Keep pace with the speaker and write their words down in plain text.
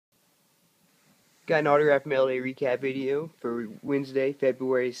Got an autographed Mailday recap video for Wednesday,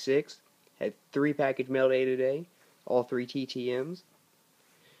 February 6th. Had 3 package Mailday today, all 3 TTMs.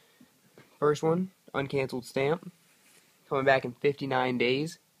 First one, uncanceled stamp, coming back in 59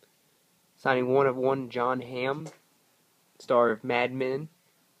 days. Signing 1 of 1 John Hamm, star of Mad Men.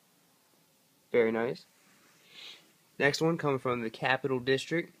 Very nice. Next one, coming from the Capital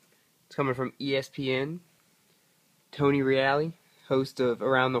District. It's coming from ESPN. Tony Reale, host of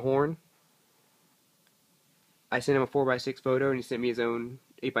Around the Horn. I sent him a 4x6 photo and he sent me his own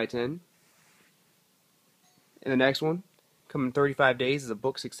 8x10. And the next one, coming in 35 days, is a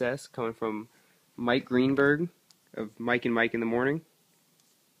book success coming from Mike Greenberg of Mike and Mike in the Morning.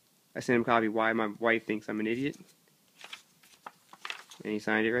 I sent him a copy Why My Wife Thinks I'm an Idiot. And he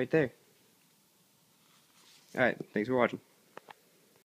signed it right there. Alright, thanks for watching.